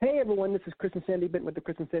everyone. This is Chris and Sandy Benton with the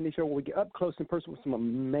Chris and Sandy Show, where we get up close and personal with some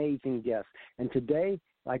amazing guests. And today,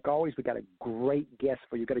 like always, we got a great guest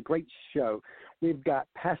for you. We've got a great show. We've got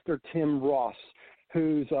Pastor Tim Ross,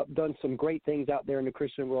 who's done some great things out there in the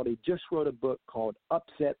Christian world. He just wrote a book called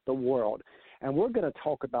Upset the World, and we're going to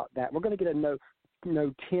talk about that. We're going to get to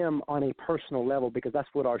know Tim on a personal level, because that's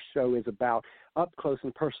what our show is about, up close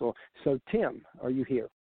and personal. So, Tim, are you here?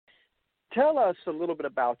 Tell us a little bit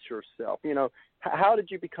about yourself. You know, how did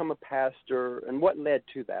you become a pastor, and what led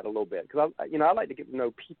to that a little bit? Because, I like to get to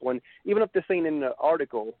know people, and even if this ain't in the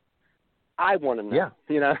article, I want to know. Yeah.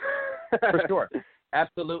 You know? For sure.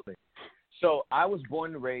 Absolutely. So I was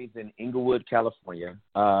born and raised in Inglewood, California.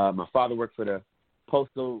 My father worked for the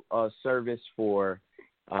Postal Service for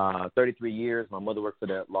 33 years. My mother worked for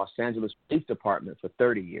the Los Angeles Police Department for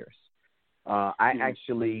 30 years. I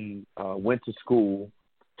actually went to school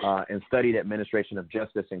and studied administration of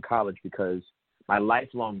justice in college because my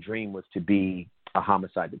lifelong dream was to be a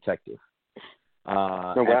homicide detective.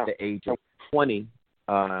 At the age of 20,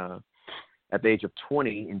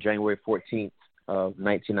 in January 14th of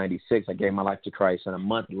 1996, I gave my life to Christ, and a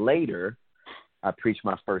month later, I preached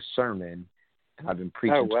my first sermon, and I've been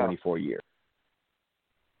preaching 24 years.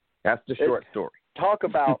 That's the short story. Talk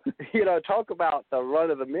about the run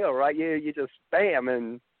of the mill, right? You just bam,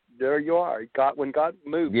 and there you are. When God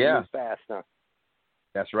moves, He moves fast, huh?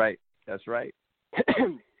 That's right.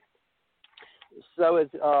 So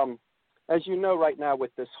as you know right now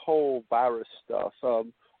with this whole virus stuff,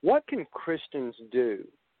 what can Christians do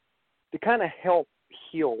to kind of help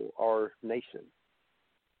heal our nation?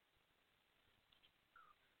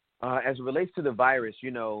 As it relates to the virus,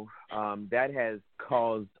 that has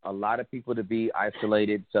caused a lot of people to be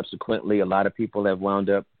isolated. Subsequently, a lot of people have wound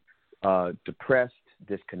up depressed,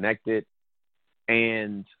 disconnected.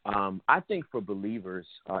 And I think for believers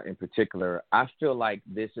in particular, I feel like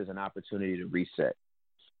this is an opportunity to reset.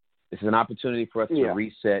 This is an opportunity for us to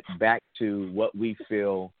reset back to what we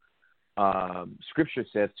feel Scripture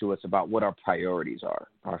says to us about what our priorities are,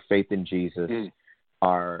 our faith in Jesus,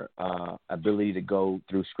 our ability to go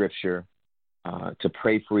through Scripture, to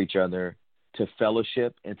pray for each other, to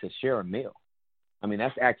fellowship, and to share a meal. I mean,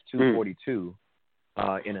 that's Acts 2:42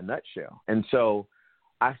 in a nutshell. And so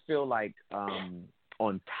I feel like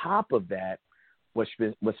on top of that, what's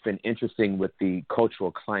been interesting with the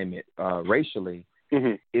cultural climate racially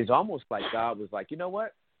is almost like God was like, you know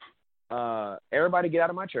what? Everybody get out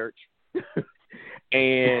of my church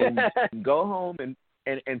and go home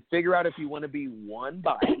and figure out if you want to be one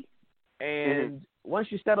body. And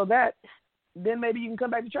once you settle that, then maybe you can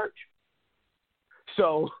come back to church.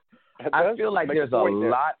 So I feel like there's a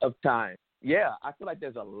lot of time. Yeah, I feel like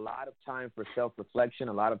there's a lot of time for self-reflection,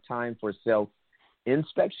 a lot of time for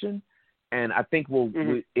self-inspection. And I think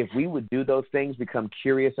if we would do those things, become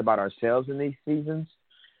curious about ourselves in these seasons,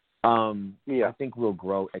 I think we'll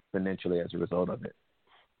grow exponentially as a result of it.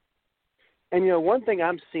 And, one thing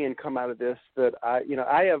I'm seeing come out of this that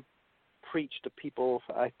I have preached to people.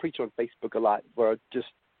 I preach on Facebook a lot, where just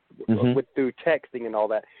through texting and all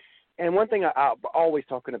that. And one thing I'm always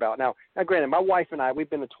talking about now, granted, my wife and I, we've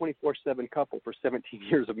been a 24/7 couple for 17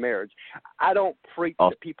 years of marriage. I don't preach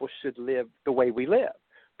that people should live the way we live,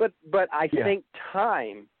 but I think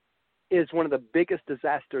time is one of the biggest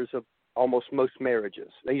disasters of almost most marriages.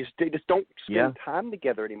 They just don't spend time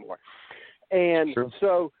together anymore. And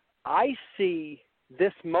so I see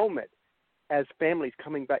this moment as families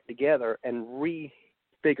coming back together and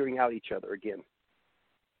refiguring out each other again.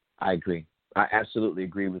 I agree. I absolutely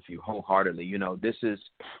agree with you wholeheartedly. This is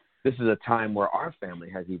a time where our family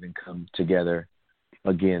has even come together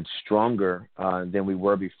again, stronger than we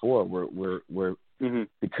were before. We're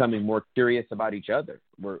becoming more curious about each other.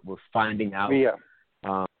 We're finding out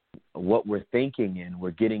what we're thinking, and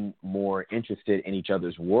we're getting more interested in each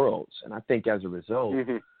other's worlds. And I think as a result,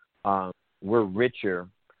 we're richer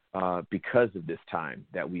because of this time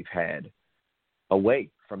that we've had away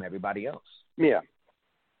from everybody else. Yeah.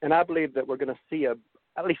 And I believe that we're going to see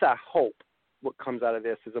at least I hope what comes out of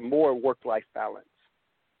this is a more work-life balance.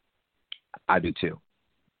 I do too.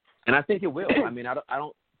 And I think it will. I mean,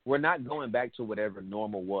 we're not going back to whatever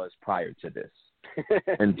normal was prior to this.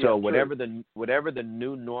 And so whatever the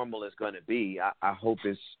new normal is going to be, I hope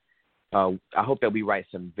that we write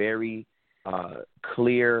some very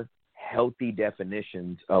clear, healthy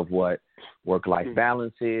definitions of what work-life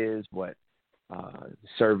balance is, what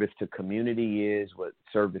service to community is, what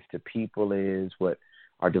service to people is, what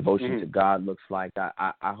our devotion to God looks like.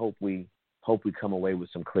 I hope we come away with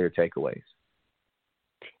some clear takeaways.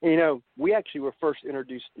 We actually were first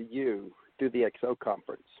introduced to you through the XO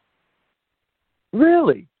conference.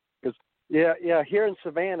 Really? Yeah. Here in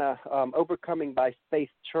Savannah, Overcoming by Faith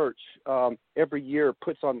Church every year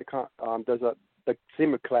puts on the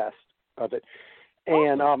summer class of it,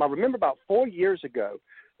 and I remember about 4 years ago,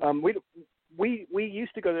 we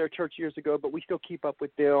used to go to their church years ago, but we still keep up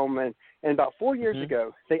with them, and about 4 years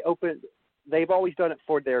ago they've always done it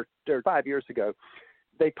for their 5 years ago.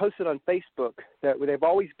 They posted on Facebook that they've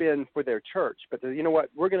always been for their church, but you know what?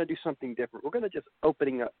 We're going to do something different. We're going to just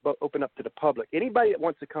open up to the public. Anybody that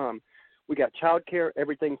wants to come, we got childcare,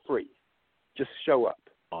 everything free. Just show up.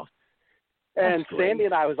 Awesome. And Sandy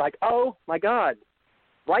and I was like, oh my God,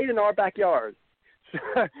 right in our backyard.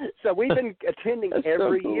 So we've been attending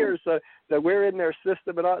every year. So we're in their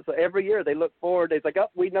system and all. So every year they look forward. They're like,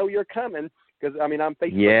 oh, we know you're coming, because I'm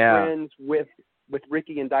Facebook friends with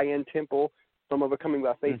Ricky and Diane Temple from Overcoming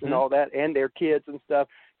by Faith and all that, and their kids and stuff.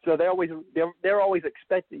 So they're always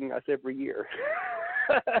expecting us every year.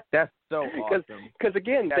 That's so awesome. Because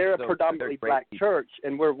again, they're a predominantly black church,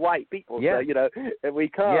 and we're white people. So and we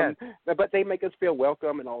come, but they make us feel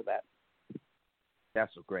welcome and all that.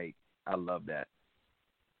 That's so great. I love that.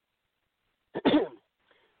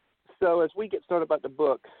 So as we get started about the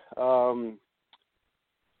book,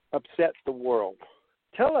 Upset the World,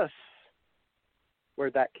 tell us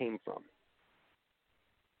where that came from.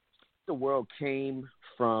 The world came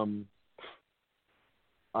from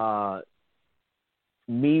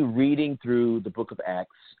me reading through the book of Acts,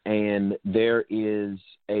 and there is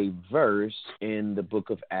a verse in the book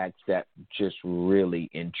of Acts that just really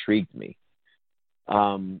intrigued me.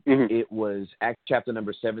 It was Acts chapter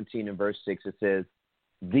number 17 and verse 6. It says,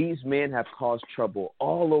 "These men have caused trouble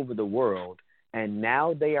all over the world, and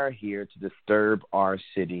now they are here to disturb our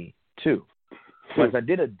city too." So as I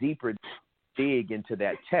did a deeper dig into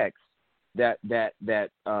that text, that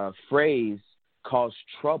phrase, "cause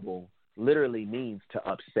trouble," literally means to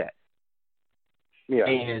upset. Yeah.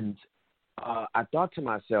 And I thought to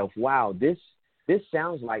myself, wow, this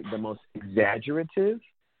sounds like the most exaggerative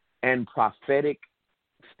and prophetic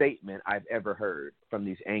statement I've ever heard from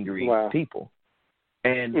these angry people.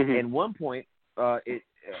 And at one point, on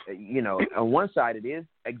one side it is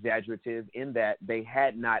exaggerative in that they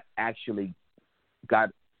had not actually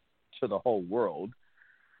got to the whole world.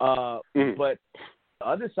 But the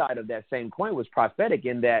other side of that same coin was prophetic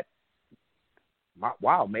in that,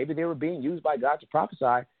 wow, maybe they were being used by God to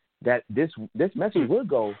prophesy that this message will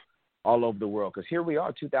go all over the world. Because here we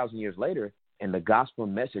are 2,000 years later, and the gospel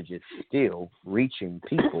message is still reaching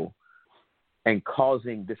people and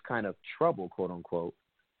causing this kind of trouble, quote unquote,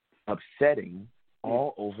 upsetting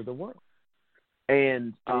all over the world.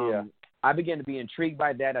 And I began to be intrigued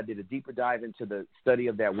by that. I did a deeper dive into the study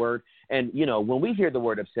of that word. And, when we hear the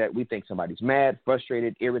word upset, we think somebody's mad,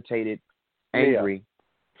 frustrated, irritated, angry. Yeah.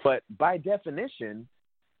 But by definition,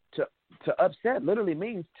 to upset literally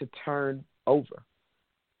means to turn over.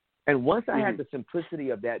 And once I had the simplicity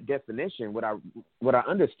of that definition, what I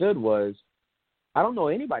understood was, I don't know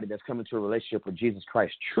anybody that's come into a relationship with Jesus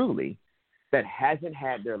Christ truly that hasn't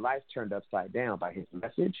had their life turned upside down by his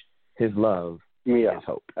message, his love, and his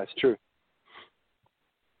hope. That's true.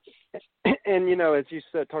 And, as you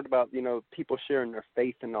said, talked about, people sharing their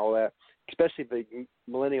faith and all that, especially the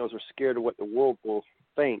millennials are scared of what the world will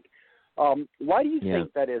think. Why do you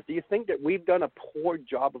think that is? Do you think that we've done a poor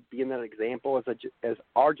job of being an example as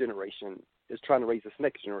our generation is trying to raise this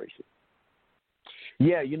next generation?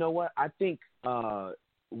 Yeah, you know what? I think a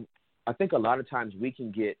lot of times we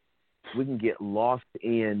can get lost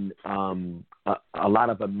in a lot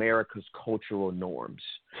of America's cultural norms,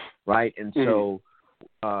 right? And so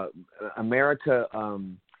America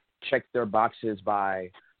checks their boxes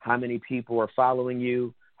by how many people are following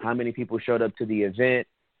you, how many people showed up to the event,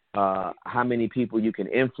 how many people you can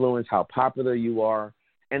influence, how popular you are.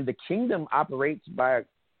 And the kingdom operates by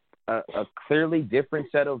a clearly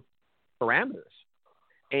different set of parameters.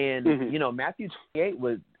 And, Matthew 28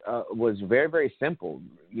 was very, very simple.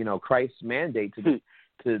 Christ's mandate to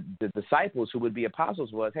the disciples who would be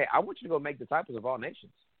apostles was, hey, I want you to go make disciples of all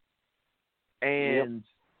nations. And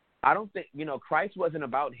I don't think, Christ wasn't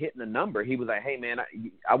about hitting a number. He was like, hey, man,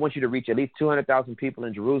 I want you to reach at least 200,000 people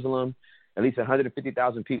in Jerusalem, at least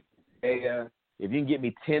 150,000 people in Judea. If you can get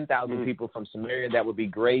me 10,000 people from Samaria, that would be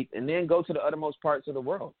great. And then go to the uttermost parts of the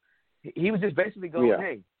world. He was just basically going,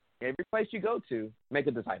 hey, every place you go to, make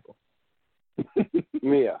a disciple.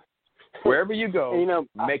 Wherever you go,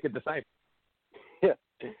 make a disciple. Yeah.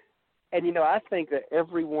 And, I think that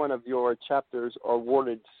every one of your chapters are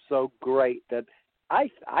worded so great that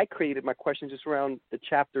I created my question just around the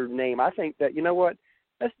chapter name. I think that,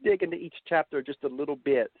 let's dig into each chapter just a little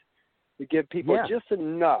bit to give people just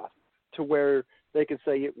enough to where they can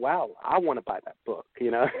say, wow, I want to buy that book,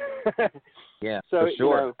 Yeah, so, for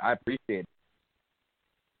sure. I appreciate it.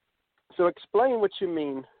 So explain what you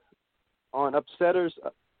mean on upsetters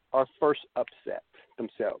are first upset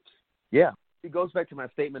themselves. Yeah. It goes back to my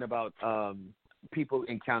statement about people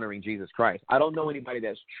encountering Jesus Christ. I don't know anybody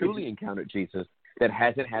that's truly encountered Jesus that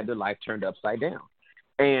hasn't had their life turned upside down.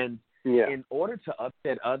 And in order to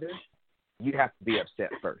upset others, you have to be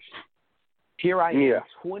upset first. Here I am,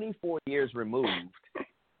 24 years removed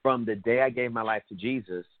from the day I gave my life to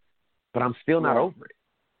Jesus, but I'm still not over it.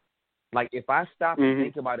 Like, if I stop and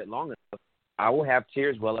think about it long enough, I will have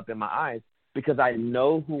tears well up in my eyes because I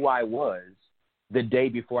know who I was the day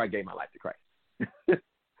before I gave my life to Christ.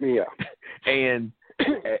 And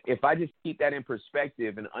if I just keep that in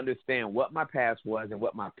perspective and understand what my past was and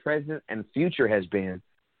what my present and future has been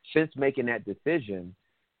since making that decision,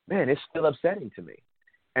 man, it's still upsetting to me.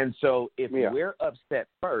 And so if we're upset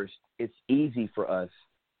first, it's easy for us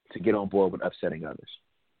to get on board with upsetting others.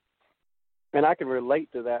 And I can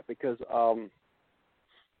relate to that because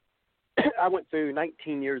I went through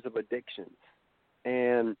 19 years of addictions,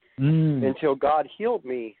 and until God healed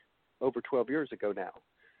me over 12 years ago now.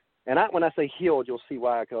 And when I say healed, you'll see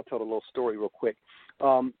why. I'll tell a little story real quick.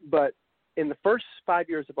 But in the first 5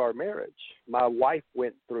 years of our marriage, my wife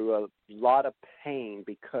went through a lot of pain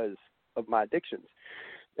because of my addictions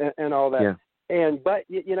and all that. Yeah. But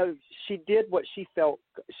she did what she felt.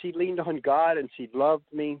 She leaned on God, and she loved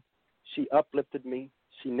me. She uplifted me.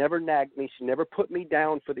 She never nagged me. She never put me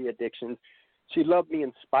down for the addictions. She loved me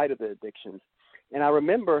in spite of the addictions. And I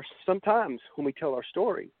remember sometimes when we tell our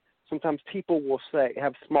story, sometimes people will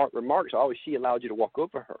have smart remarks. Oh, she allowed you to walk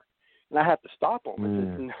over her. And I have to stop them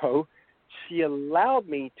and say, no, she allowed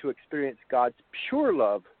me to experience God's pure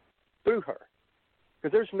love through her.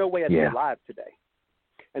 Because there's no way I'd be alive today.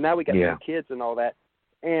 And now we got 2 kids and all that.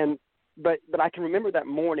 But I can remember that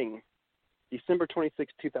morning, December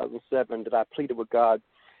 26, 2007, that I pleaded with God.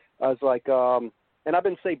 I was like, and I've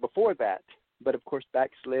been saved before that, but of course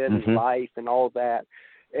backslid in life and all that.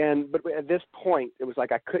 But at this point, it was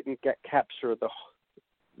like I couldn't get a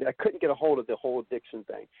hold of the whole addiction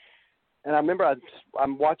thing. And I remember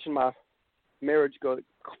I'm watching my marriage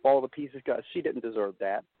fall to pieces because she didn't deserve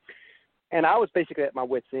that. And I was basically at my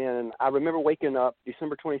wit's end. And I remember waking up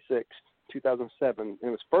December 26, 2007, and it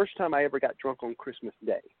was the first time I ever got drunk on Christmas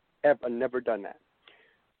Day. I've never done that.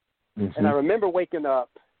 And I remember waking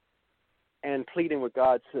up and pleading with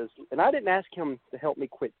God, and I didn't ask him to help me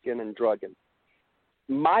quit getting and drugging.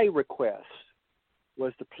 My request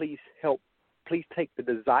was to please take the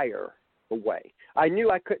desire away. I knew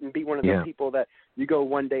I couldn't be one of those people that you go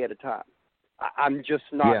one day at a time. I'm just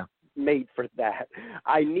not made for that.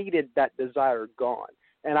 I needed that desire gone.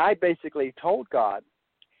 And I basically told God,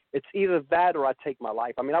 it's either that or I take my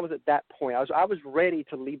life. I mean, I was at that point. I was ready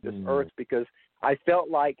to leave this earth because I felt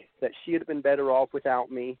like that she had been better off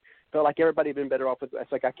without me. Felt like everybody had been better off with.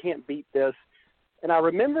 It's like I can't beat this. And I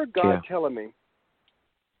remember God telling me,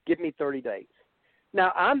 "Give me 30 days."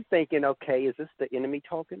 Now I'm thinking, okay, is this the enemy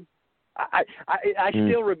talking? I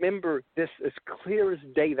still remember this as clear as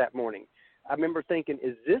day that morning. I remember thinking,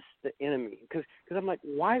 is this the enemy? Because I'm like,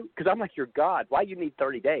 why? Because I'm like, you're God. Why you need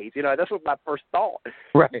 30 days? That's what my first thought.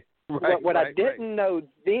 Right. What I didn't know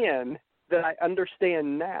then that I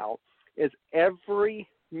understand now is every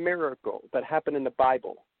miracle that happened in the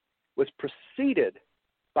Bible was preceded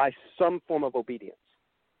by some form of obedience.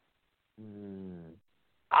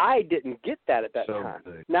 I didn't get that at that time.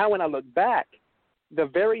 Good. Now when I look back,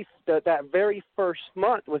 that very first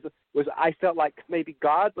month was I felt like maybe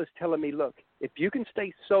God was telling me, look, if you can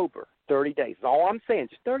stay sober 30 days, all I'm saying,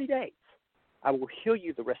 just 30 days, I will heal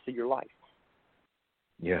you the rest of your life.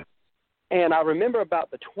 Yeah. And I remember about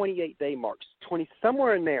the 28-day marks,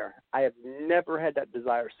 somewhere in there, I have never had that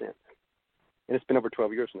desire since. And it's been over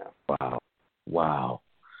 12 years now. Wow.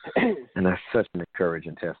 And that's such an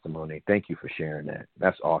encouraging testimony. Thank you for sharing that.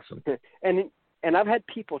 That's awesome. And I've had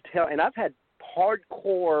people I've had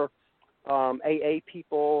hardcore AA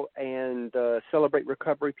people and Celebrate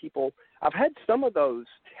Recovery people. I've had some of those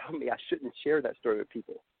tell me I shouldn't share that story with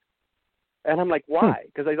people. And I'm like, why?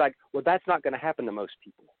 Because they're like, well, that's not going to happen to most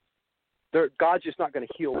people. God's just not going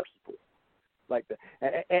to heal people like that.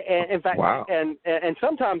 And in fact, and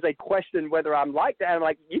sometimes they question whether I'm like that. I'm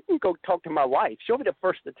like, you can go talk to my wife. She'll be the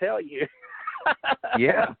first to tell you.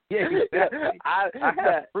 Exactly. I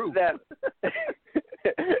have proof.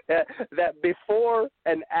 That before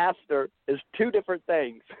and after is two different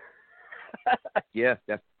things. Yes,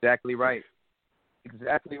 that's exactly right.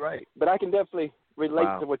 Exactly right. But I can definitely relate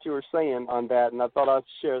to what you were saying on that, and I thought I'd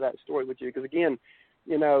share that story with you because, again,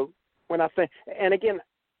 when I say, and again,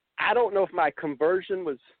 I don't know if my conversion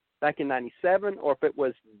was back in 97 or if it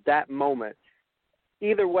was that moment.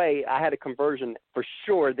 Either way, I had a conversion for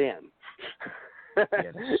sure then. Yeah,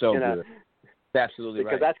 that's so good. That's absolutely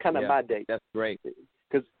because right. Because that's kind of my date. That's great.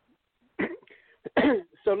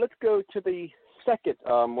 So let's go to the second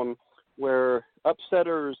one where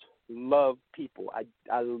upsetters love people.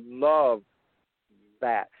 I love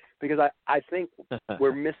that because I think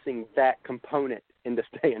we're missing that component in this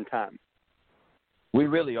day and time. We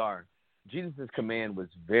really are. Jesus' command was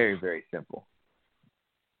very, very simple.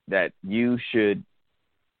 That you should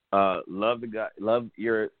love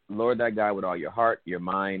your Lord thy God with all your heart, your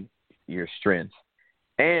mind, your strength,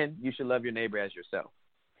 and you should love your neighbor as yourself.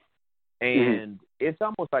 And it's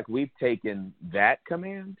almost like we've taken that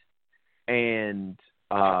command and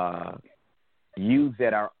use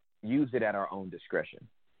it at our own discretion,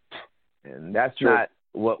 and that's not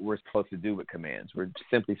what we're supposed to do with commands. We're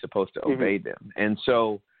simply supposed to obey them. And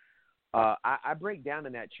so I break down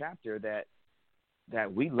in that chapter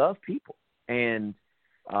that we love people, and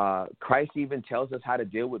Christ even tells us how to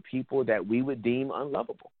deal with people that we would deem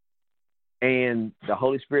unlovable. And the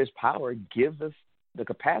Holy Spirit's power gives us the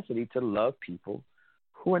capacity to love people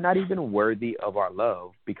who are not even worthy of our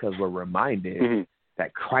love, because we're reminded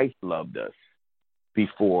that Christ loved us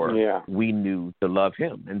before we knew to love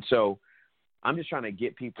him. And so I'm just trying to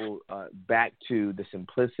get people back to the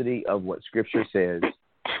simplicity of what Scripture says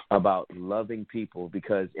about loving people,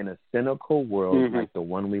 because in a cynical world like the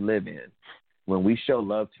one we live in, when we show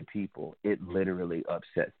love to people, it literally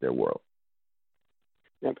upsets their world.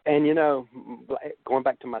 Yep. And, going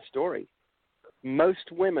back to my story,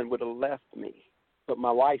 most women would have left me, but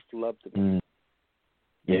my wife loved me.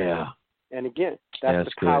 Yeah. And again, that's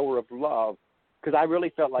the power of love, because I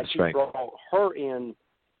really felt like he brought her in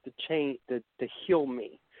to change, to heal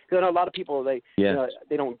me. Because I know a lot of people, they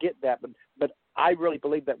don't get that, but I really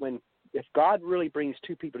believe that if God really brings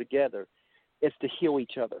two people together, it's to heal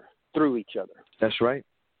each other through each other. That's right.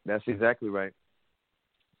 That's exactly right.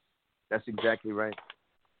 That's exactly right.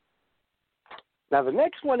 Now the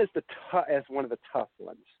next one is one of the tough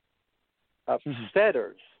ones.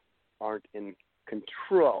 Upsetters aren't in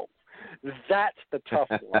control. That's the tough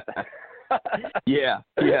one. Yeah.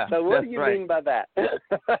 So what do you mean by that?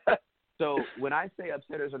 So when I say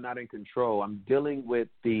upsetters are not in control, I'm dealing with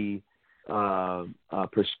the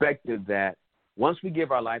perspective that once we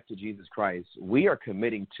give our life to Jesus Christ, we are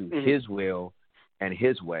committing to his will and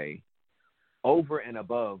his way over and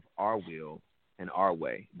above our will and our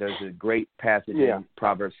way. There's a great passage in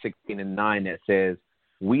Proverbs 16:9 that says,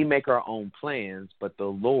 we make our own plans, but the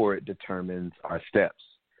Lord determines our steps.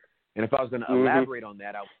 And if I was going to elaborate on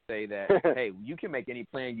that, I would say that, hey, you can make any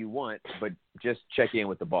plan you want, but just check in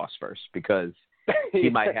with the boss first, because he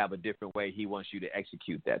might have a different way he wants you to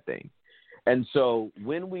execute that thing. And so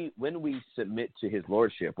when we submit to his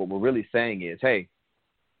lordship, what we're really saying is, hey,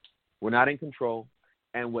 we're not in control,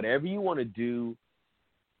 and whatever you want to do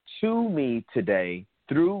to me today,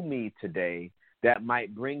 through me today, that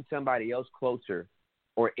might bring somebody else closer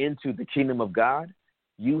or into the kingdom of God,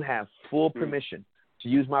 you have full permission to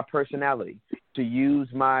use my personality, to use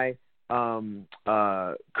my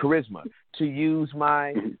charisma, to use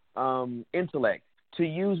my intellect, to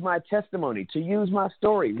use my testimony, to use my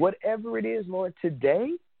story. Whatever it is, Lord,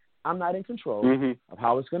 today I'm not in control of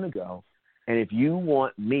how it's going to go. And if you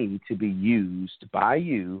want me to be used by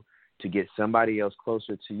you to get somebody else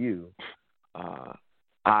closer to you,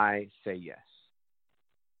 I say yes.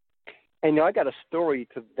 And I got a story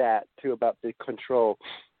to that, too, about the control.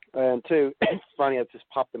 And, too, it's funny, it just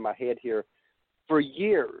popped in my head here. For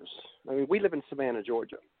years, we live in Savannah,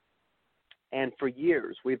 Georgia. And for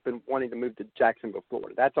years, we've been wanting to move to Jacksonville,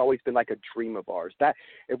 Florida. That's always been like a dream of ours. That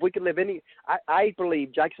if we could live I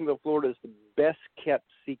believe Jacksonville, Florida is the best kept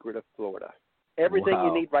secret of Florida. Everything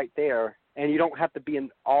you need right there, and you don't have to you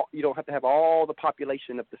don't have to have all the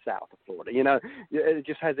population of the south of Florida. It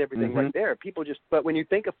just has everything right there. But when you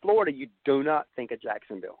think of Florida, you do not think of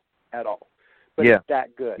Jacksonville at all. But it's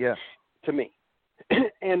that good to me.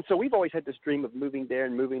 And so we've always had this dream of moving there.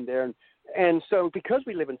 And so because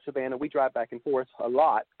we live in Savannah, we drive back and forth a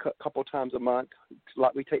lot, couple times a month.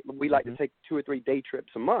 We like to take 2 or 3 day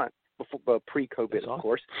trips a month, pre-COVID, of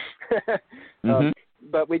course.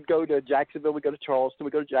 But we'd go to Jacksonville, we'd go to Charleston,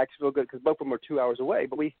 we'd go to Jacksonville, because both of them are 2 hours away.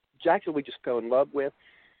 But Jacksonville we just fell in love with.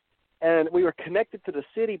 And we were connected to the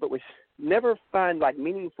city, but we never find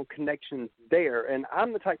meaningful connections there. And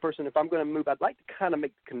I'm the type of person, if I'm going to move, I'd like to kind of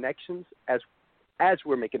make the connections as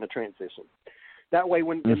we're making the transition. That way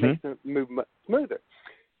when it makes the move much smoother.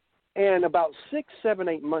 And about 6, 7,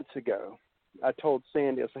 8 months ago, I told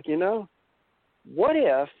Sandy, I was like, what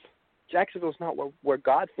if Jacksonville's not where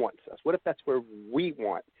God wants us? What if that's where we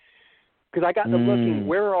want? Because I got to looking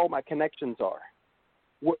where all my connections are.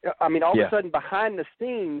 I mean, all of a sudden, behind the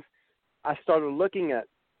scenes, I started looking at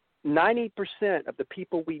 90% of the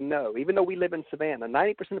people we know, even though we live in Savannah,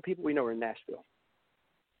 90% of the people we know are in Nashville.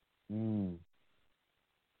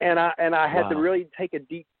 And I had to really take a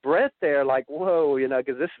deep breath there, like, whoa,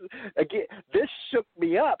 because this shook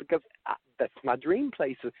me up because that's my dream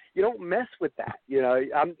place. You don't mess with that,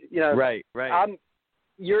 Right.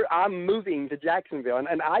 I'm moving to Jacksonville,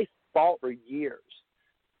 and I fought for years,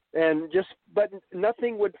 but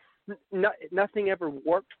nothing ever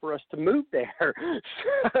worked for us to move there.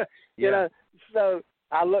 So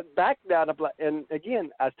I look back now, and again,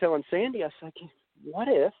 I was telling Sandy, I said, what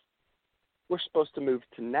if we're supposed to move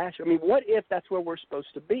to Nashville? I mean, what if that's where we're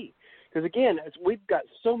supposed to be? Because, again, we've got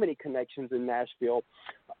so many connections in Nashville.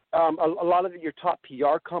 A lot of your top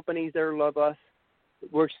PR companies there love us.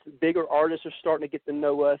 Bigger artists are starting to get to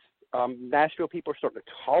know us. Nashville people are starting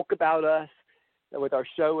to talk about us with our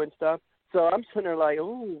show and stuff. So I'm sitting there like,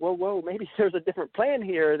 oh, whoa, maybe there's a different plan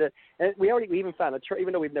here. And we even found a church,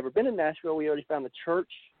 even though we've never been in Nashville, we already found a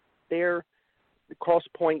church there, the Cross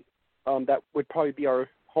Point, that would probably be our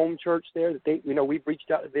home church there. That we've reached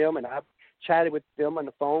out to them, and I've chatted with them on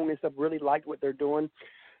the phone and stuff. Really liked what they're doing,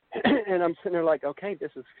 and I'm sitting there like, okay,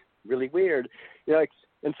 this is really weird,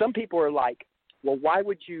 And some people are like, well, why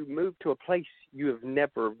would you move to a place you have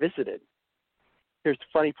never visited? Here's the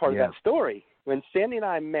funny part of that story. When Sandy and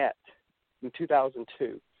I met in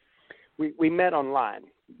 2002, we met online.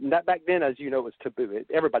 That back then, as you know, was taboo.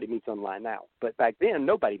 Everybody meets online now, but back then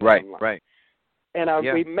nobody met online. Right. And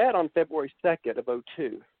we met on February 2nd of 2002.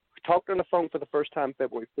 We talked on the phone for the first time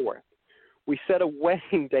February 4th. We set a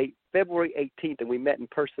wedding date February 18th, and we met in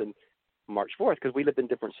person March 4th because we lived in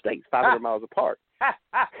different states, 500 miles apart.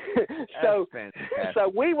 So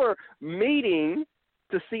we were meeting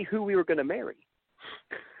to see who we were going to marry.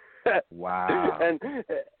 Wow. And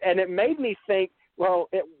it made me think, well,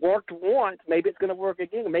 it worked once. Maybe it's going to work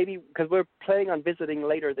again. Maybe because we're planning on visiting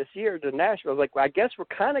later this year to Nashville. I was like, well, I guess we're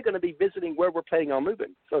kind of going to be visiting where we're planning on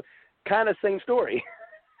moving. So kind of same story.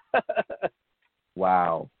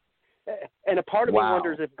 Wow. And a part of me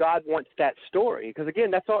wonders if God wants that story. Because,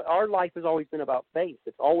 again, that's all, our life has always been about faith.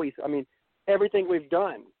 It's always, everything we've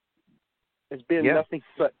done has been nothing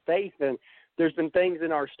but faith. And there's been things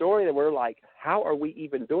in our story that we're like, how are we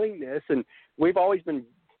even doing this? And we've always been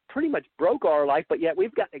pretty much broke our life, but yet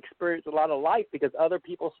we've got to experience a lot of life because other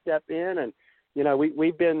people step in. And,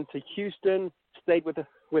 we've been to Houston, stayed with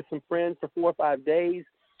some friends for 4 or 5 days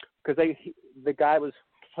because the guy was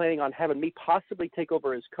planning on having me possibly take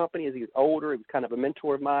over his company as he was older. He was kind of a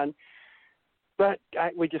mentor of mine. But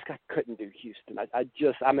we just couldn't do Houston.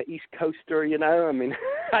 I'm an East Coaster,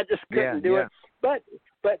 I just couldn't do it. But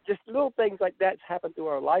just little things like that's happened through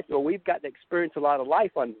our life. So we've gotten to experience a lot of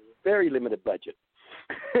life on very limited budget.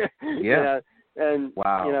 And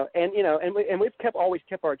wow. And we've always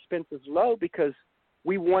kept our expenses low because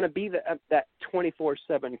we want to be that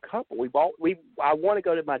 24/7 couple. I want to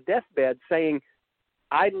go to my deathbed saying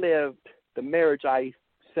I lived the marriage I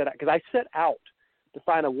set out, because I set out to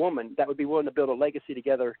find a woman that would be willing to build a legacy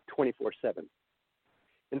together 24/7.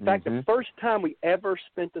 In fact, the first time we ever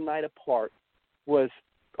spent the night apart was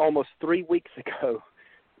almost 3 weeks ago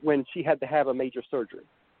when she had to have a major surgery.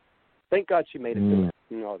 Thank God she made it through it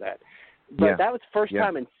and all that. But that was the first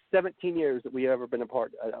time in 17 years that we ever been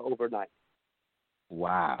apart overnight.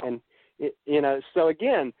 Wow. And, so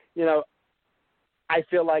again, I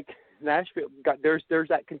feel like Nashville, there's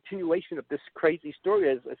that continuation of this crazy story.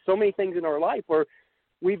 There's so many things in our life where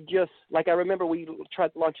we've just, like I remember we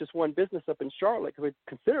tried to launch this one business up in Charlotte because we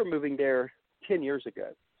considered moving there 10 years ago.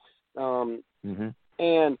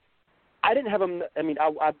 And I didn't have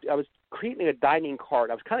I was creating a dining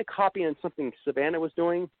card. I was kind of copying something Savannah was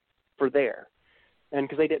doing for there, and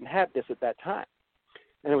because they didn't have this at that time.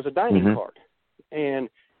 And it was a dining card.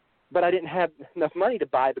 But I didn't have enough money to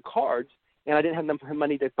buy the cards, and I didn't have enough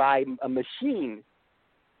money to buy a machine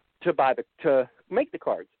to make the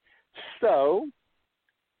cards. So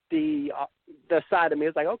the side of me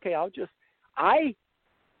was like, okay, I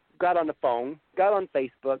got on the phone, got on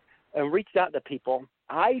Facebook, and reached out to people.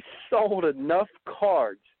 I sold enough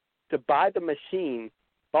cards to buy the machine,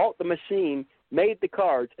 bought the machine, made the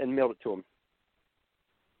cards, and mailed it to them.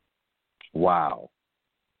 Wow.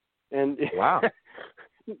 And wow.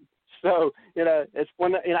 So, it's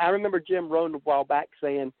one. I remember Jim Rohn a while back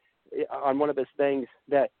saying on one of his things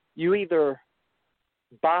that you either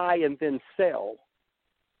buy and then sell,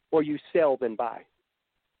 or you sell then buy.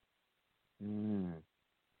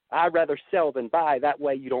 I'd rather sell than buy. That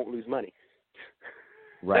way you don't lose money.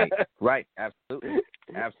 Right. Absolutely.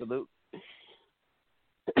 Absolutely.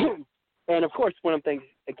 And of course, one of the things,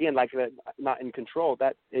 again, like that, not in control,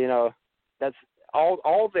 that, that's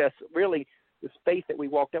all this really, the space that we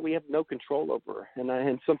walked out, we have no control over.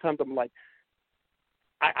 And sometimes I'm like,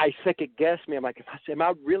 I second guess me. I'm like, am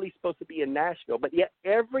I really supposed to be in Nashville? But yet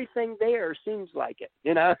everything there seems like it,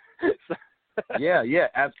 So, Yeah,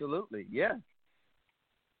 absolutely. Yeah.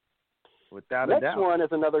 Without a doubt. Next one is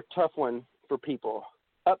another tough one for people.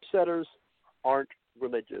 Upsetters aren't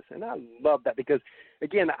religious. And I love that because,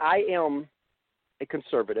 again, I am a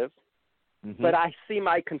conservative, but I see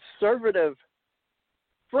my conservative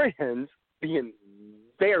friends being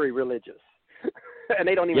very religious, and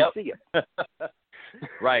they don't even see it.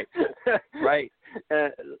 Right.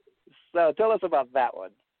 So tell us about that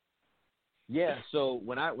one. Yeah, so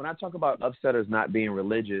when I talk about upsetters not being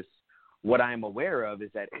religious, what I'm aware of is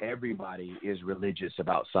that everybody is religious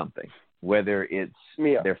about something, whether it's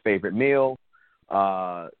their favorite meal,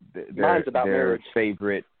 Mine's about their marriage.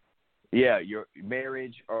 favorite, your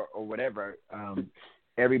marriage or whatever.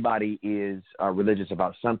 Everybody is religious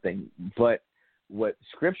about something. But what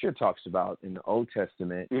Scripture talks about in the Old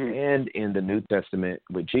Testament and in the New Testament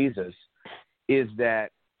with Jesus is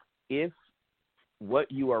that if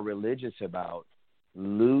what you are religious about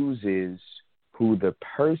loses who the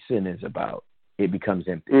person is about, it becomes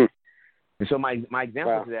empty. And so my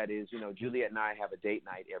example to that is, Juliet and I have a date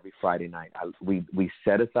night every Friday night. We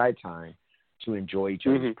set aside time to enjoy each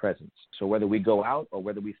other's presence. So whether we go out or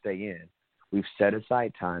whether we stay in, we've set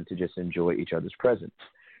aside time to just enjoy each other's presence.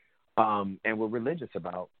 And we're religious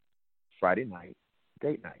about Friday night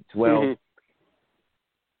date nights. Well,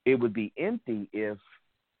 it would be empty if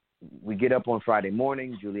we get up on Friday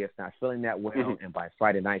morning, Juliet's not feeling that well, and by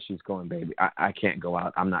Friday night she's going, baby, I can't go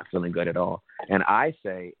out. I'm not feeling good at all. And I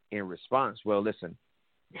say in response, well, listen,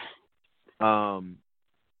 I'm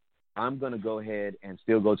going to go ahead and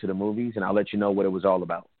still go to the movies, and I'll let you know what it was all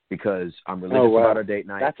about because I'm religious about our date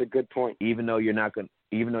night. That's a good point. Even though you're not going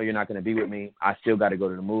to be with me, I still got to go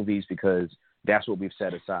to the movies because that's what we've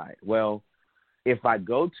set aside. Well, if I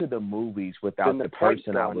go to the movies without the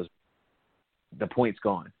person the point's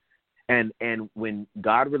gone. And when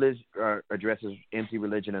God addresses empty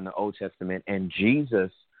religion in the Old Testament and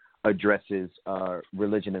Jesus addresses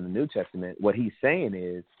religion in the New Testament, what he's saying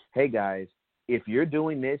is, hey, guys, if you're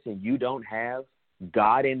doing this and you don't have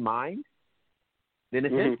God in mind, then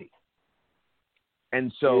it's empty.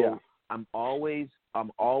 And so I'm always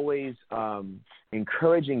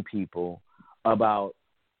encouraging people about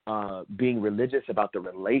being religious about the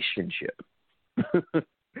relationship, and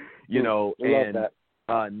love that.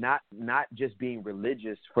 Not just being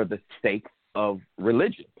religious for the sake of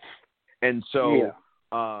religion. And so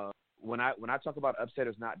when I talk about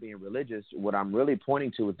upsetters not being religious, what I'm really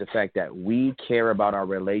pointing to is the fact that we care about our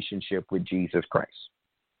relationship with Jesus Christ.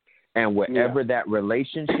 And wherever that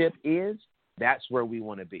relationship is, that's where we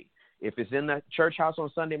want to be. If it's in the church house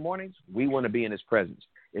on Sunday mornings, we want to be in his presence.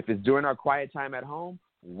 If it's during our quiet time at home,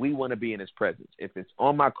 we want to be in his presence. If it's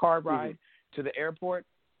on my car ride to the airport,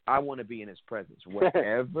 I want to be in his presence.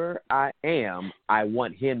 Wherever I am, I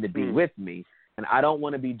want him to be with me, and I don't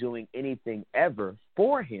want to be doing anything ever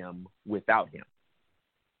for him without him.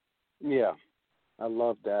 Yeah, I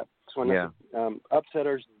love that. So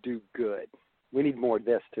upsetters do good. We need more of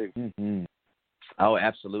this, too. Oh,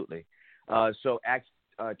 absolutely. So Acts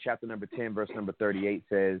chapter number 10, verse number 38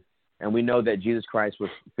 says, and we know that Jesus Christ was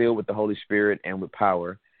filled with the Holy Spirit and with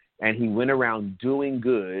power, and he went around doing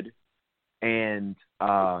good and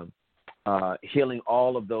healing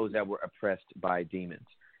all of those that were oppressed by demons.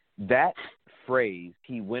 That phrase,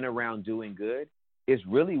 he went around doing good, is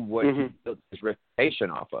really what he built his reputation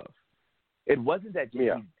off of. It wasn't that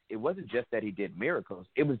it wasn't just that he did miracles.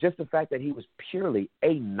 It was just the fact that he was purely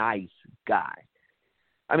a nice guy.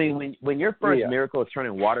 I mean, when your first miracle is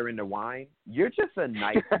turning water into wine, you're just a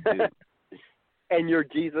nice dude. And you're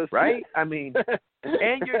Jesus, right? I mean,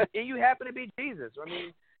 and you happen to be Jesus. I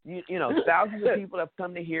mean, you know, thousands of people have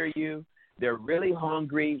come to hear you. They're really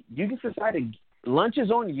hungry. You just decided lunch is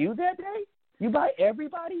on you that day? You buy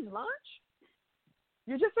everybody's lunch?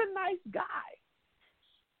 You're just a nice guy.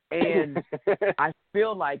 And I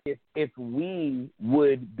feel like if we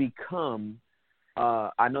would become,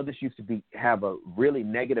 I know this used to have a really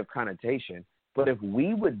negative connotation, but if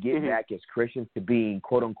we would get back as Christians to being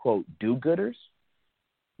quote unquote do-gooders,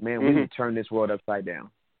 man, we would turn this world upside down.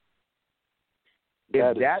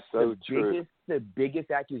 If that's so the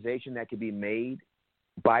biggest accusation that could be made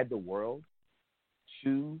by the world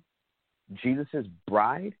to Jesus'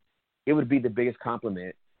 bride, it would be the biggest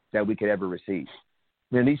compliment that we could ever receive.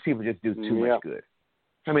 Man, these people just do too much good.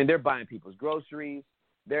 I mean, they're buying people's groceries.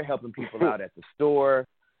 They're helping people out at the store.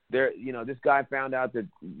 This guy found out that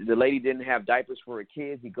the lady didn't have diapers for her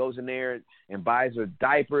kids. He goes in there and buys her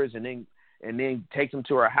diapers, and then takes them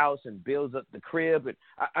to her house and builds up the crib. And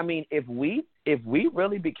I mean, if we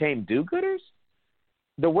really became do-gooders,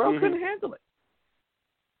 the world couldn't handle it.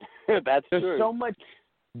 There's true. So much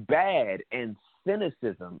bad and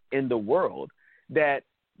cynicism in the world that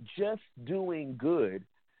just doing good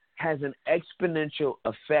has an exponential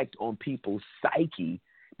effect on people's psyche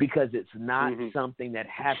because it's not something that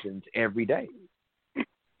happens every day.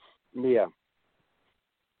 Yeah.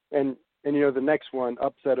 And the next one,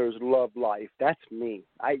 upsetters love life. That's me.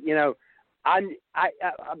 I'm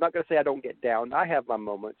not going to say I don't get down. I have my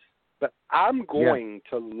moments, but I'm going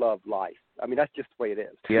to love life. I mean, that's just the way it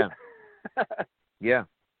is. Yeah. Yeah.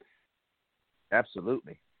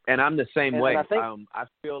 Absolutely. And I'm the same way. I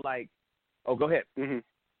feel like, go ahead.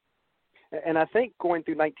 And I think going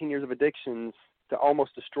through 19 years of addictions to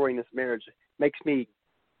almost destroying this marriage makes me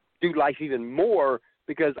do life even more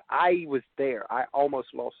because I was there. I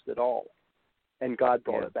almost lost it all, and God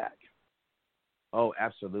brought it back. Oh,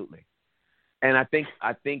 absolutely. And I think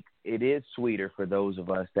it is sweeter for those of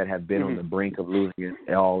us that have been on the brink of losing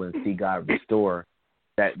it all and see God restore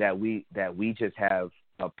that we just have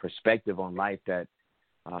a perspective on life that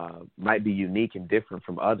might be unique and different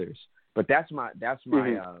from others. But that's my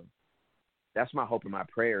hope and my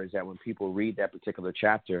prayer is that when people read that particular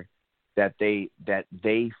chapter, that they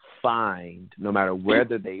find no matter where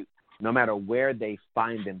they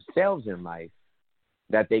find themselves in life,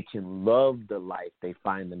 that they can love the life they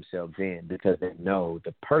find themselves in because they know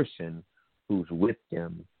the person who's with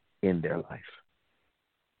them in their life.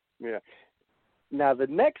 Yeah. Now the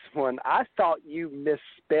next one, I thought you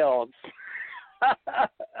misspelled. I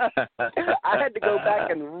had to go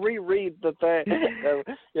back and reread the thing.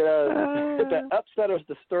 The upsetters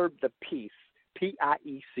disturb the peace.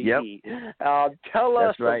 PIECE. Yep. Tell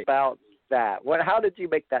us about that. How did you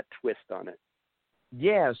make that twist on it?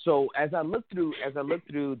 Yeah. So as I look through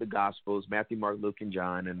the Gospels, Matthew, Mark, Luke, and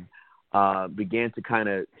John, and began to kind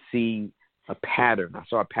of see a pattern. I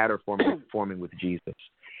saw a pattern forming with Jesus,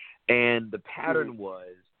 and the pattern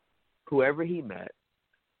was whoever he met,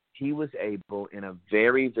 he was able in a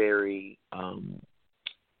very, very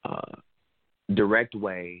direct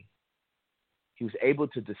way, he was able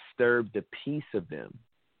to disturb the peace of them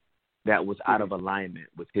that was out of alignment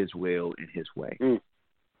with his will and his way.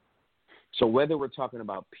 So whether we're talking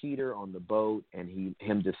about Peter on the boat and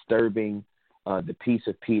him disturbing the peace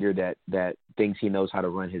of Peter that thinks he knows how to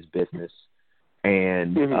run his business,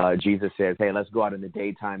 and Jesus says, hey, let's go out in the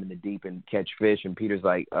daytime in the deep and catch fish. And Peter's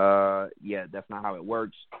like, yeah, that's not how it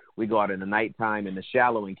works. We go out in the nighttime in the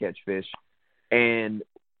shallow and catch fish. And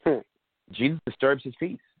Jesus disturbs his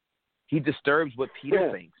peace. He disturbs what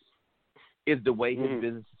Peter thinks is the way his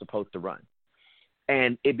business is supposed to run.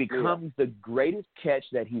 And it becomes the greatest catch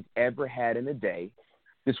that he's ever had in a day.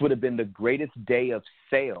 This would have been the greatest day of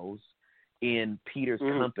sales in Peter's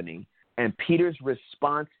company. And Peter's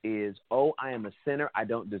response is, oh, I am a sinner. I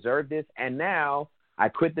don't deserve this. And now I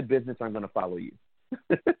quit the business. I'm going to follow you.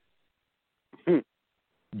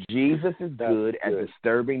 Jesus is good at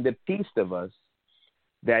disturbing the peace of us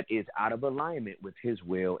that is out of alignment with his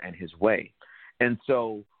will and his way. And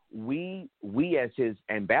so we as his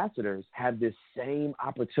ambassadors have this same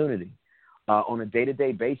opportunity on a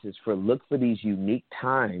day-to-day basis look for these unique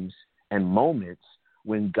times and moments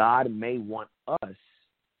when God may want us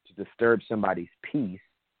to disturb somebody's peace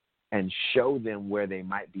and show them where they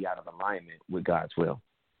might be out of alignment with God's will.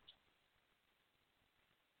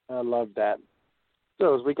 I love that.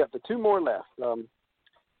 So as we got the two more left, so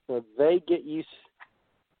they get used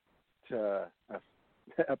to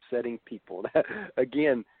upsetting people.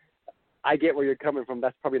 Again, I get where you're coming from.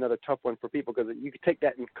 That's probably another tough one for people because you could take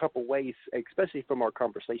that in a couple ways, especially from our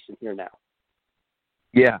conversation here now.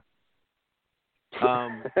 Yeah.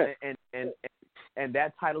 And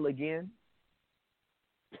that title again?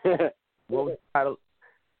 What was the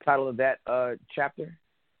title of that chapter?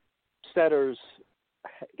 Setters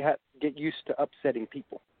get used to upsetting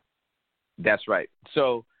people. That's right.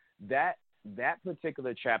 So that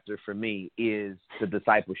particular chapter for me is the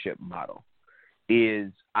discipleship model.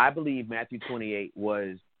 I believe Matthew 28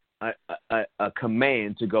 was a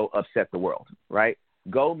command to go upset the world, right?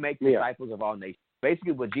 Go make disciples of all nations.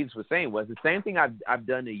 Basically what Jesus was saying was the same thing I've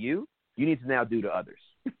done to you, you need to now do to others.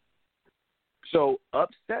 So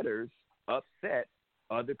upsetters upset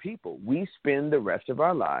other people. We spend the rest of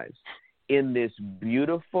our lives in this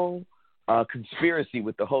beautiful conspiracy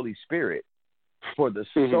with the Holy Spirit for the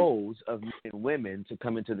souls of men and women to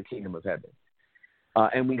come into the kingdom of heaven.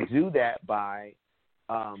 And we do that by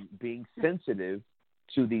being sensitive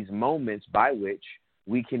to these moments by which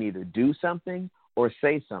we can either do something or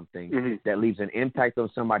say something that leaves an impact on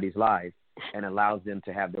somebody's life and allows them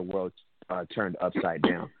to have their world turned upside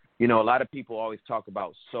down. You know, a lot of people always talk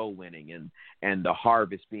about soul winning and the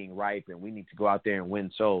harvest being ripe, and we need to go out there and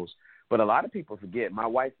win souls. But a lot of people forget. My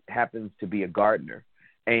wife happens to be a gardener,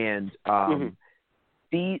 and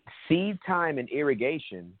seed time and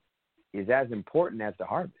irrigation is as important as the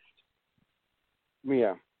harvest.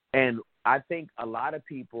 Yeah. And I think a lot of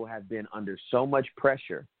people have been under so much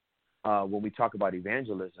pressure when we talk about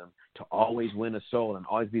evangelism to always win a soul and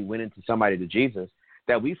always be winning to somebody to Jesus,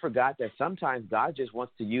 that we forgot that sometimes God just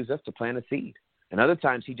wants to use us to plant a seed. And other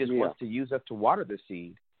times he just wants to use us to water the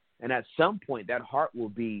seed. And at some point that heart will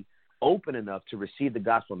be open enough to receive the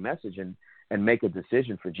gospel message and make a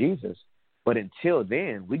decision for Jesus. But until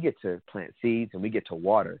then, we get to plant seeds and we get to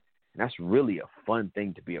water. And that's really a fun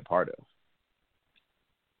thing to be a part of.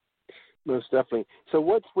 Most definitely. So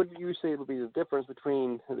what would you say would be the difference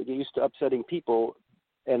between get used to upsetting people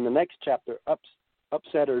and the next chapter,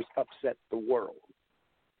 upsetters upset the world?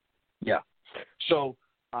 Yeah. So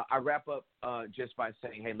I wrap up just by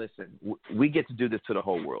saying, hey, listen, we get to do this to the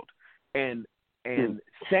whole world. And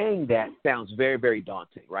saying that sounds very, very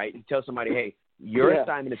daunting, right? You tell somebody, hey, your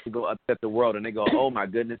assignment is to go upset the world, and they go, oh, my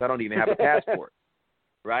goodness, I don't even have a passport,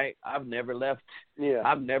 right? I've never left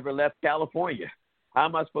California. How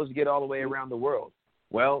am I supposed to get all the way around the world?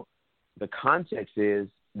 Well, the context is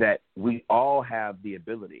that we all have the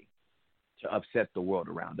ability to upset the world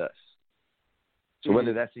around us. So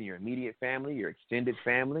whether that's in your immediate family, your extended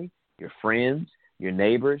family, your friends, your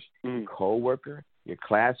neighbors, your coworker, your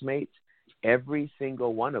classmates, every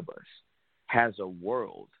single one of us has a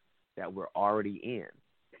world that we're already in,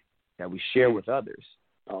 that we share with others.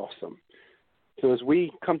 Awesome. So as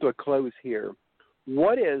we come to a close here,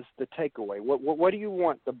 what is the takeaway? What do you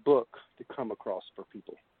want the book to come across for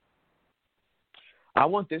people? I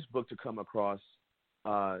want this book to come across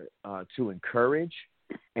to encourage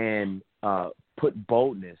and put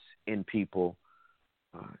boldness in people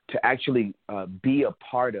to actually be a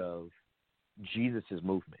part of Jesus'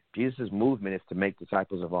 movement. Jesus' movement is to make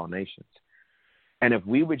disciples of all nations. And if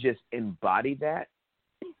we would just embody that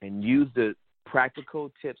and use the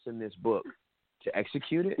practical tips in this book to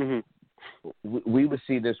execute it, we would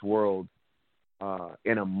see this world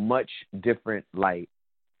in a much different light,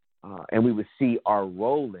 and we would see our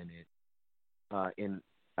role in it in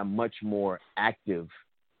a much more active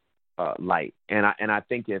light. And I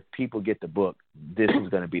think if people get the book, this is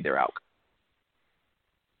going to be their outcome.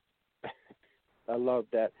 I love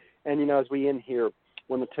that. And, you know, as we end here, I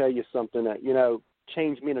want to tell you something that, you know,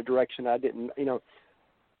 changed me in a direction I didn't, you know,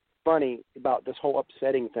 funny about this whole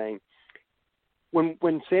upsetting thing.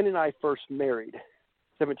 When Sandy and I first married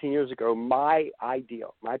 17 years ago, my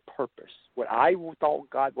ideal, my purpose, what I thought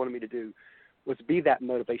God wanted me to do was be that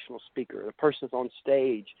motivational speaker, the person that's on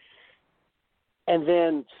stage. And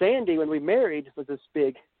then Sandy, when we married, was this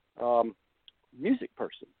big music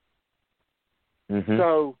person.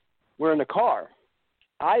 So we're in the car.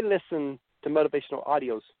 I listen to motivational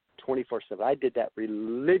audios 24/7. I did that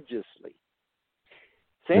religiously.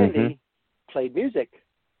 Sandy played music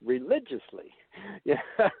religiously. Yeah.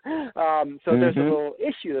 So there's a little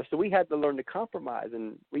issue there. So we had to learn to compromise,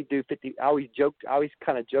 and we do 50. I always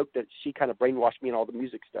kind of joked that she kind of brainwashed me in all the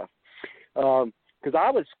music stuff. Because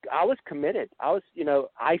I was committed. I was, you know,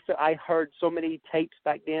 I heard so many tapes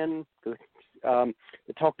back then that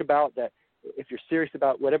talked about that if you're serious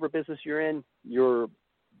about whatever business you're in, your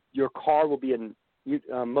car will be in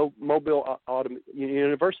Mobile Auto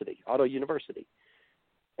University.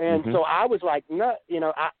 And so I was like, no, you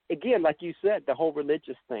know, again, like you said, the whole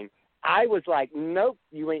religious thing. I was like, nope,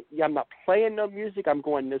 I'm not playing no music. I'm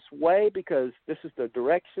going this way because this is the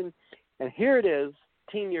direction. And here it is,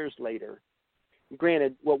 10 years later.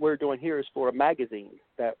 Granted, what we're doing here is for a magazine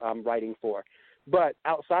that I'm writing for. But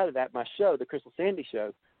outside of that, my show, the Crystal Sandy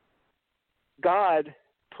Show, God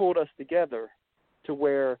pulled us together to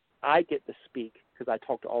where I get to speak because I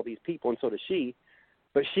talk to all these people, and so does she.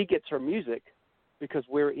 But she gets her music because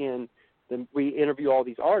we interview all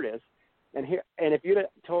these artists. And if you'd have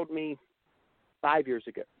told me 3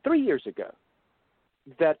 years ago,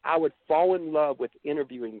 that I would fall in love with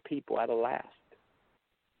interviewing people, I'd have laughed.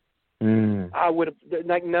 I would have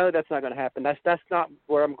like, no, that's not going to happen. That's not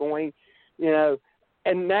where I'm going, you know.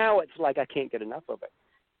 And now it's like I can't get enough of it.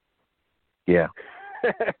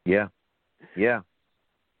 Yeah, yeah.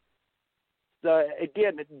 So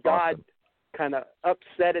again, God kind of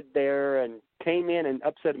upset it there and came in and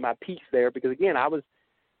upset my peace there because again, I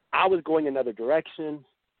was going another direction,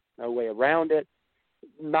 no way around it.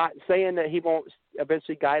 not saying that he won't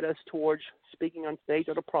eventually guide us towards speaking on stage.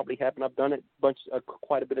 It'll probably happen. I've done it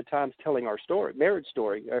quite a bit of times, telling our marriage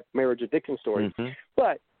addiction story. Mm-hmm.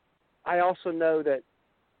 But I also know that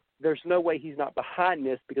there's no way he's not behind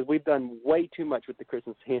this, because we've done way too much with the Chris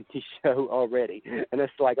and Sandy show already. And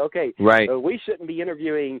it's like, okay, right. We shouldn't be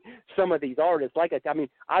interviewing some of these artists.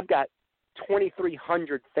 I've got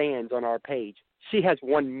 2,300 fans on our page. She has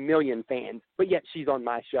 1 million fans, but yet she's on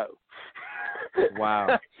my show.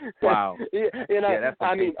 Wow. Wow. Yeah,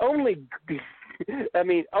 only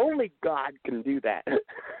God can do that.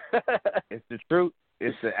 It's the truth.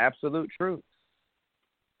 It's the absolute truth.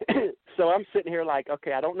 So I'm sitting here like,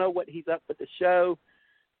 okay, I don't know what he's up with the show,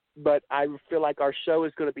 but I feel like our show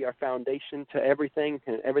is going to be our foundation to everything,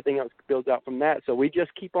 and everything else builds out from that. So we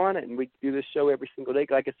just keep on it, and we do this show every single day.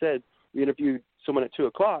 Like I said, we interviewed someone at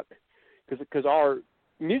 2:00 because our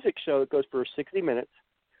music show goes for 60 minutes,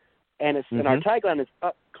 and it's and our tagline is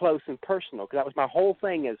up close and personal. Because that was my whole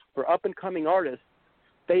thing, is for up and coming artists,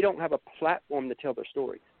 they don't have a platform to tell their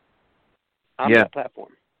stories. I'm that platform.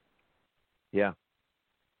 Yeah.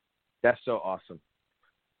 That's so awesome.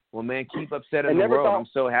 Well, man, keep up setting the world. I'm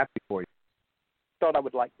so happy for you. Thought I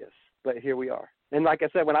would like this, but here we are. And like I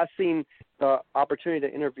said, when I seen the opportunity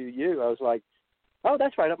to interview you, I was like, oh,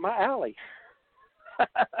 that's right up my alley.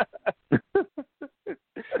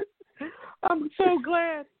 I'm so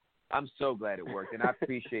glad. I'm so glad it worked, and I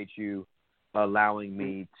appreciate you allowing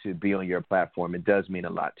me to be on your platform. It does mean a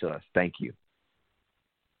lot to us. Thank you.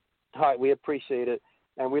 All right, we appreciate it,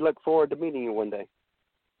 and we look forward to meeting you one day.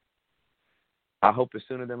 I hope it's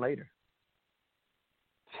sooner than later.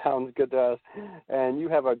 Sounds good to us. And you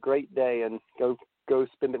have a great day, and go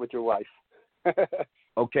spend it with your wife.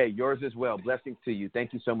 Okay, yours as well. Blessings to you.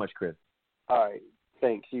 Thank you so much, Chris. All right.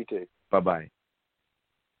 Thanks. You too. Bye-bye.